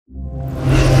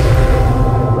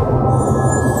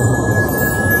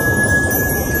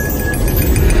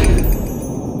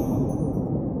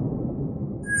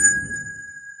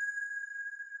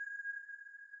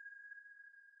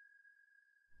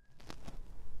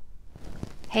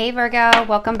Hey Virgo,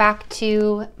 welcome back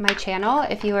to my channel.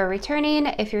 If you are returning,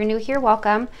 if you're new here,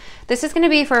 welcome. This is going to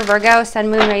be for Virgo, Sun,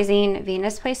 Moon, Rising,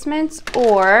 Venus placements,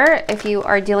 or if you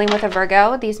are dealing with a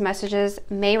Virgo, these messages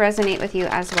may resonate with you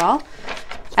as well.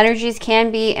 Energies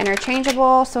can be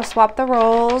interchangeable, so swap the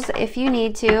roles if you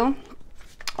need to.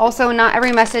 Also, not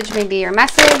every message may be your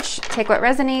message. Take what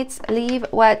resonates, leave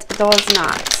what does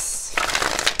not.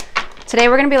 Today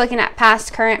we're going to be looking at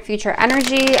past, current, future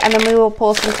energy, and then we will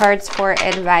pull some cards for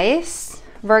advice.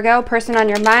 Virgo, person on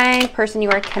your mind, person you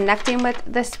are connecting with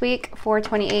this week for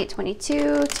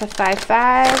 28-22 to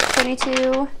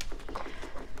 5-5-22.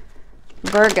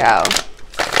 Virgo.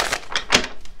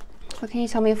 What can you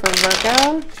tell me for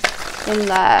Virgo in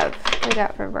love? What do we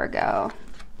got for Virgo?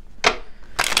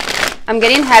 I'm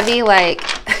getting heavy, like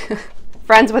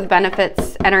friends with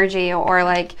benefits energy, or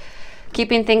like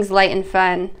keeping things light and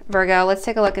fun. Virgo, let's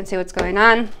take a look and see what's going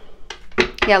on.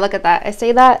 Yeah, look at that. I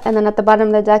say that, and then at the bottom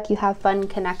of the deck, you have fun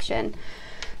connection.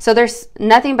 So there's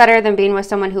nothing better than being with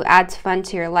someone who adds fun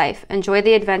to your life. Enjoy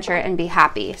the adventure and be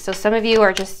happy. So some of you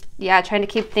are just, trying to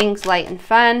keep things light and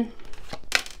fun.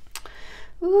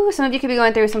 Ooh, some of you could be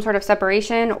going through some sort of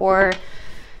separation or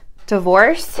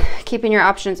divorce, keeping your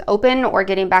options open or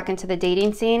getting back into the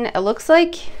dating scene. It looks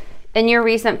like in your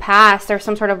recent past, there's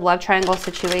some sort of love triangle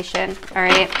situation, all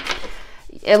right?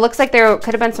 It looks like there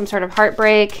could have been some sort of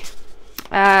heartbreak.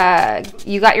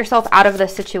 You got yourself out of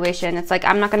this situation. It's like,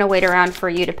 I'm not going to wait around for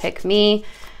you to pick me.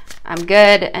 I'm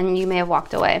good, and you may have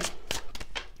walked away.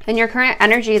 In your current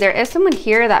energy, there is someone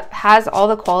here that has all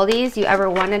the qualities you ever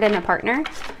wanted in a partner.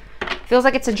 Feels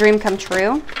like it's a dream come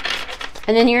true.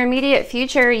 And in your immediate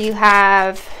future, you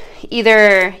have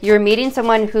either you're meeting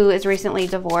someone who is recently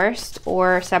divorced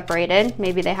or separated.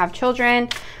 Maybe they have children,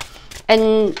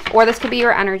 or this could be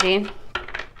your energy.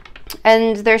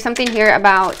 And there's something here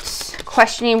about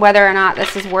questioning whether or not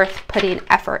this is worth putting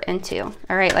effort into,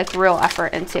 all right, like real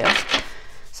effort into.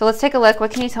 So let's take a look.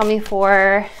 What can you tell me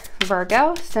for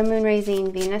Virgo, Sun, Moon,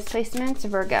 Rising, Venus placements?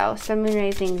 Virgo, Sun, Moon,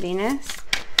 Rising, Venus,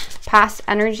 past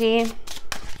energy.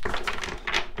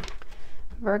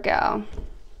 Virgo.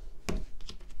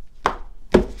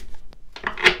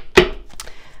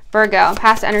 Virgo,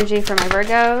 past energy for my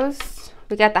Virgos.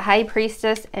 We got the High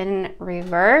Priestess in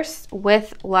reverse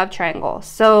with love triangle.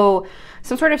 So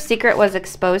some sort of secret was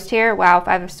exposed here. Wow,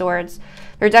 Five of Swords.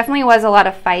 There definitely was a lot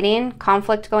of fighting,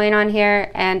 conflict going on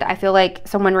here, and I feel like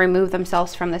someone removed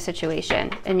themselves from the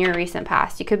situation in your recent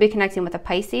past. You could be connecting with a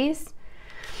Pisces.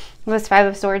 This Five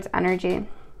of Swords energy.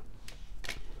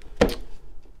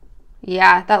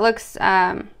 Yeah, that looks...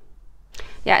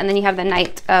 yeah, and then you have the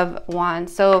Knight of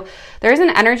Wands. So there's an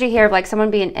energy here of like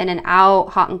someone being in and out,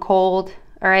 hot and cold.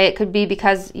 All right, it could be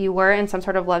because you were in some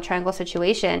sort of love triangle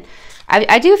situation.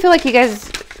 I do feel like you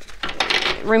guys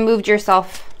removed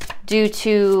yourself due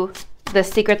to the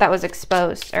secret that was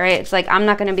exposed. All right, it's like, I'm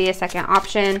not going to be a second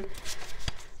option.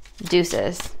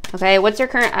 Deuces. Okay, what's your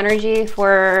current energy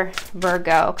for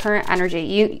Virgo? Current energy.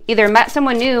 You either met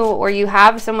someone new or you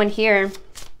have someone here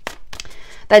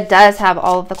that does have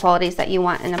all of the qualities that you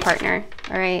want in a partner.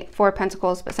 All right, Four of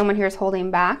Pentacles, but someone here is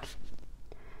holding back.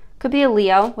 Could be a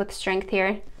Leo with strength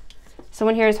here.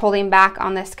 Someone here is holding back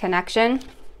on this connection.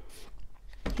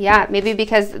 Yeah, maybe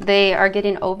because they are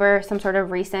getting over some sort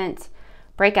of recent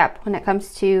breakup when it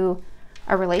comes to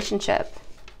a relationship.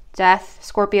 Death,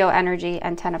 Scorpio energy,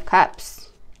 and 10 of Cups.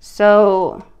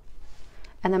 So,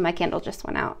 and then my candle just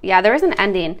went out. Yeah, there is an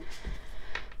ending.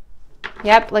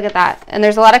 Yep, look at that. And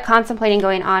there's a lot of contemplating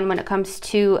going on when it comes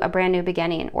to a brand new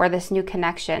beginning or this new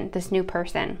connection, this new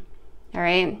person. All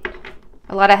right.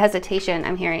 A lot of hesitation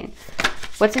I'm hearing.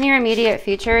 What's in your immediate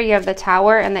future? You have the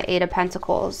Tower and the Eight of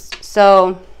Pentacles.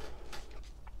 So,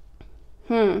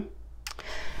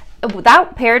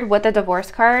 that paired with the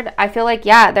divorce card, I feel like,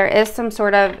 yeah, there is some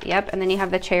sort of, yep. And then you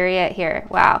have the Chariot here.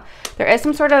 Wow. There is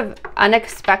some sort of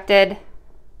unexpected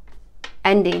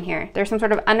ending here. There's some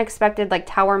sort of unexpected like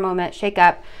Tower moment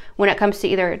shakeup when it comes to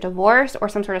either divorce or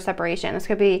some sort of separation. This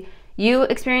could be you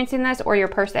experiencing this or your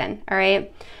person. All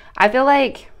right, I feel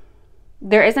like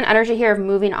there is an energy here of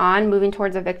moving on, moving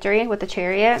towards a victory with the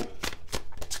Chariot.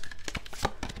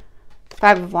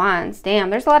 Five of Wands. Damn,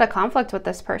 there's a lot of conflict with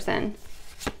this person.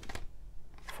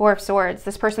 Four of Swords,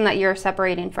 this person that you're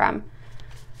separating from.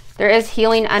 There is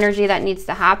healing energy that needs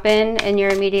to happen in your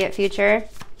immediate future.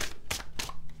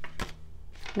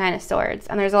 Nine of Swords,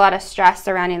 and there's a lot of stress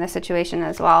surrounding the situation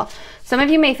as well. Some of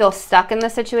you may feel stuck in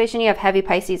this situation. You have heavy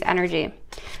Pisces energy.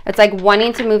 It's like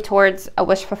wanting to move towards a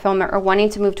wish fulfillment or wanting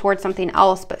to move towards something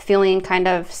else, but feeling kind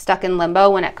of stuck in limbo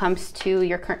when it comes to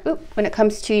your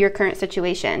current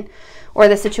situation, or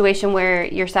the situation where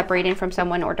you're separating from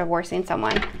someone or divorcing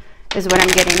someone. is what I'm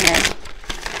getting here.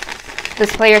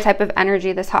 This player type of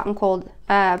energy, this hot and cold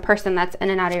person that's in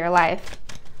and out of your life.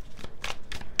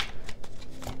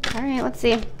 All right, let's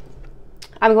see.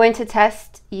 I'm going to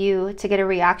test you to get a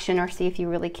reaction or see if you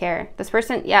really care. This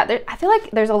person, yeah, I feel like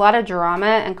there's a lot of drama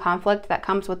and conflict that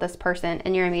comes with this person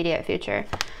in your immediate future.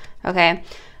 Okay,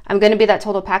 I'm going to be that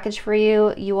total package for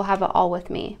you. You will have it all with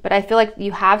me. But I feel like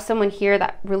you have someone here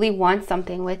that really wants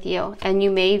something with you, and you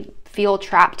may feel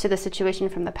trapped to the situation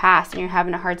from the past and you're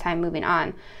having a hard time moving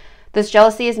on. This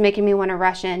jealousy is making me want to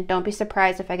rush in. Don't be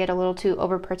surprised if I get a little too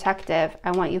overprotective.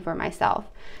 I want you for myself.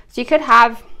 So you could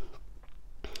have,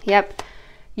 yep,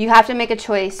 you have to make a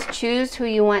choice. Choose who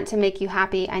you want to make you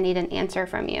happy. I need an answer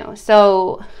from you.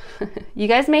 So you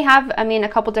guys may have, I mean, a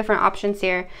couple different options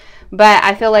here, but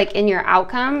I feel like in your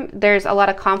outcome, there's a lot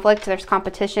of conflict, there's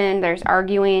competition, there's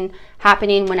arguing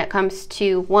happening when it comes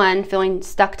to, one, feeling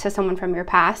stuck to someone from your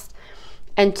past,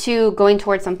 and two, going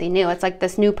towards something new. It's like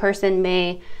this new person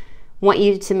may want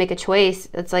you to make a choice.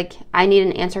 It's like, I need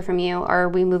an answer from you. Are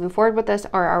we moving forward with this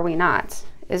or are we not?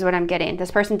 Is what I'm getting.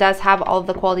 This person does have all of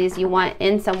the qualities you want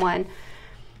in someone,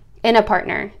 in a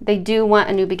partner. They do want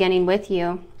a new beginning with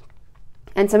you.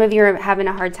 And some of you are having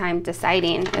a hard time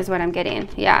deciding, is what I'm getting.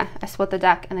 Yeah, I split the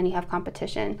deck, and then you have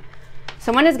competition.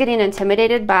 Someone is getting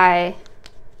intimidated by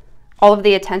all of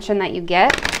the attention that you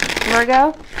get,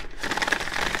 Virgo.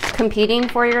 Competing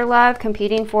for your love,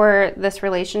 competing for this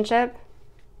relationship.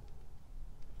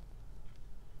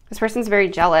 This person's very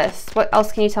jealous. What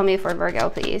else can you tell me for Virgo,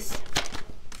 please?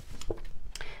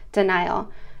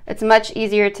 Denial. It's much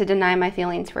easier to deny my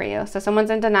feelings for you. So someone's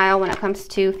in denial when it comes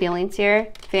to feelings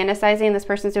here. Fantasizing. This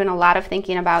person's doing a lot of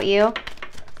thinking about you.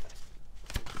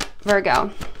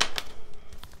 Virgo.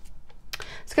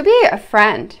 This could be a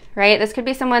friend, right? This could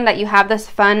be someone that you have this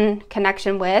fun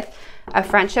connection with, a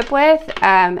friendship with,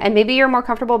 and maybe you're more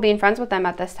comfortable being friends with them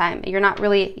at this time. You're not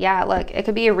really, yeah, look, it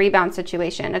could be a rebound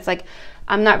situation. It's like,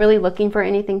 I'm not really looking for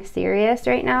anything serious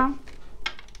right now.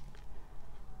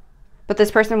 But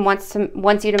this person wants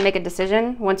you to make a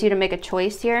decision, wants you to make a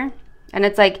choice here. And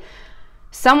it's like,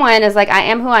 someone is like, I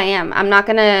am who I am. I'm not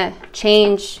going to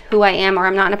change who I am, or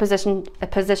I'm not in a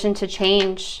position to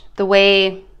change the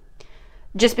way,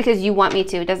 just because you want me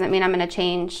to, doesn't mean I'm going to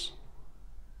change.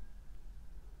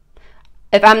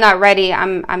 If I'm not ready,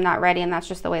 I'm not ready, and that's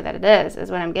just the way that it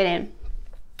is what I'm getting.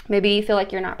 Maybe you feel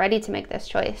like you're not ready to make this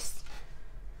choice.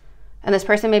 And this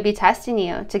person may be testing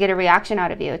you to get a reaction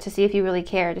out of you, to see if you really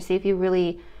care, to see if you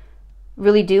really,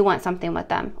 really do want something with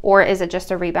them. Or is it just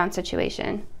a rebound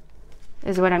situation,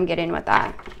 is what I'm getting with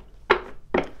that.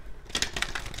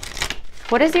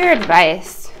 What is your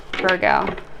advice,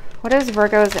 Virgo? What is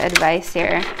Virgo's advice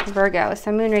here? Virgo,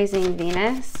 Sun, Moon, Rising,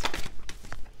 Venus.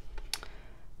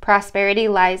 Prosperity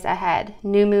lies ahead.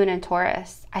 New moon in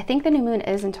Taurus. I think the new moon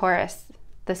is in Taurus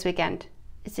this weekend.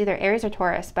 It's either Aries or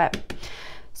Taurus, but...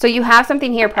 So you have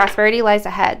something here, prosperity lies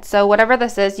ahead. So whatever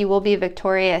this is, you will be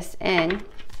victorious in.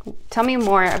 Tell me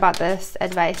more about this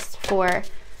advice for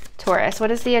Taurus.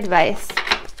 What is the advice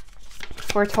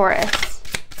for Taurus?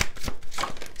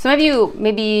 Some of you,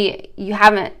 maybe you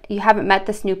haven't met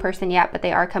this new person yet, but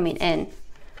they are coming in.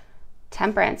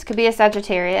 Temperance. Could be a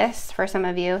Sagittarius for some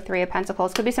of you. Three of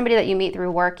Pentacles. Could be somebody that you meet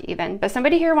through work even. But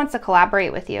somebody here wants to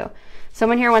collaborate with you.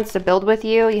 Someone here wants to build with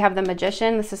you. You have the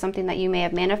Magician. This is something that you may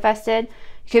have manifested.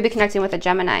 You could be connecting with a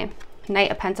Gemini.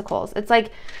 Knight of Pentacles. It's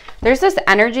like there's this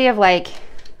energy of like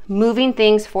moving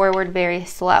things forward very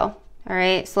slow. All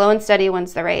right. Slow and steady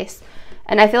wins the race.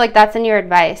 And I feel like that's in your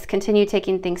advice. Continue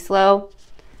taking things slow.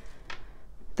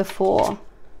 The Fool.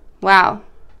 Wow.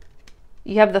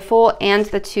 You have the Fool and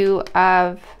the Two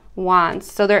of Wands.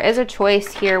 So there is a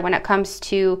choice here when it comes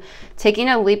to taking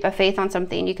a leap of faith on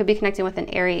something. You could be connecting with an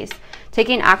Aries,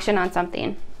 taking action on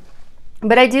something.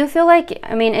 But I do feel like,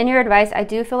 I mean, in your advice, I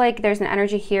do feel like there's an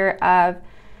energy here of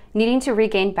needing to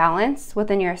regain balance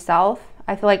within yourself.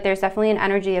 I feel like there's definitely an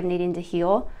energy of needing to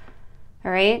heal.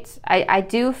 All right. I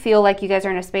do feel like you guys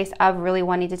are in a space of really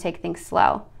wanting to take things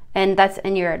slow. And that's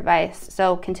in your advice.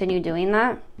 So continue doing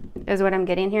that is what I'm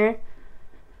getting here.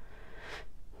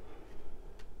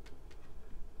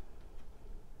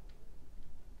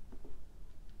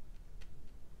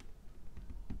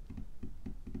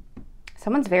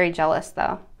 Someone's very jealous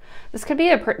though. This could be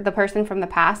the person from the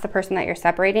past, the person that you're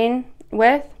separating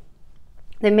with.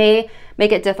 They may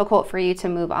make it difficult for you to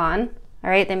move on.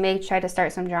 All right. They may try to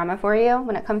start some drama for you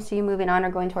when it comes to you moving on or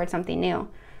going towards something new.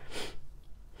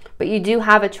 But you do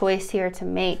have a choice here to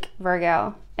make,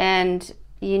 Virgo, and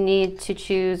you need to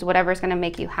choose whatever's going to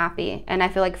make you happy. And I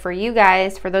feel like for you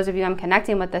guys, for those of you I'm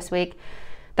connecting with this week,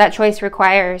 that choice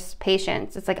requires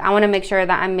patience. It's like, I want to make sure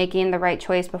that I'm making the right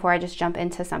choice before I just jump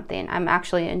into something. I'm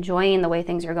actually enjoying the way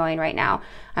things are going right now.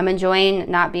 I'm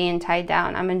enjoying not being tied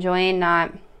down. I'm enjoying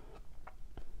not,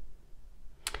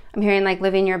 I'm hearing like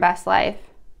living your best life.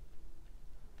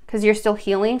 Because you're still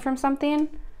healing from something,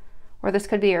 or this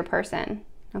could be your person,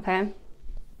 okay?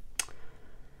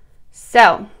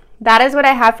 So that is what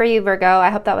I have for you, Virgo.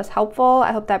 I hope that was helpful.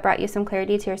 I hope that brought you some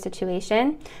clarity to your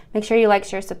situation. Make sure you like,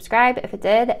 share, subscribe if it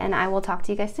did, and I will talk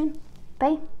to you guys soon.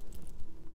 Bye.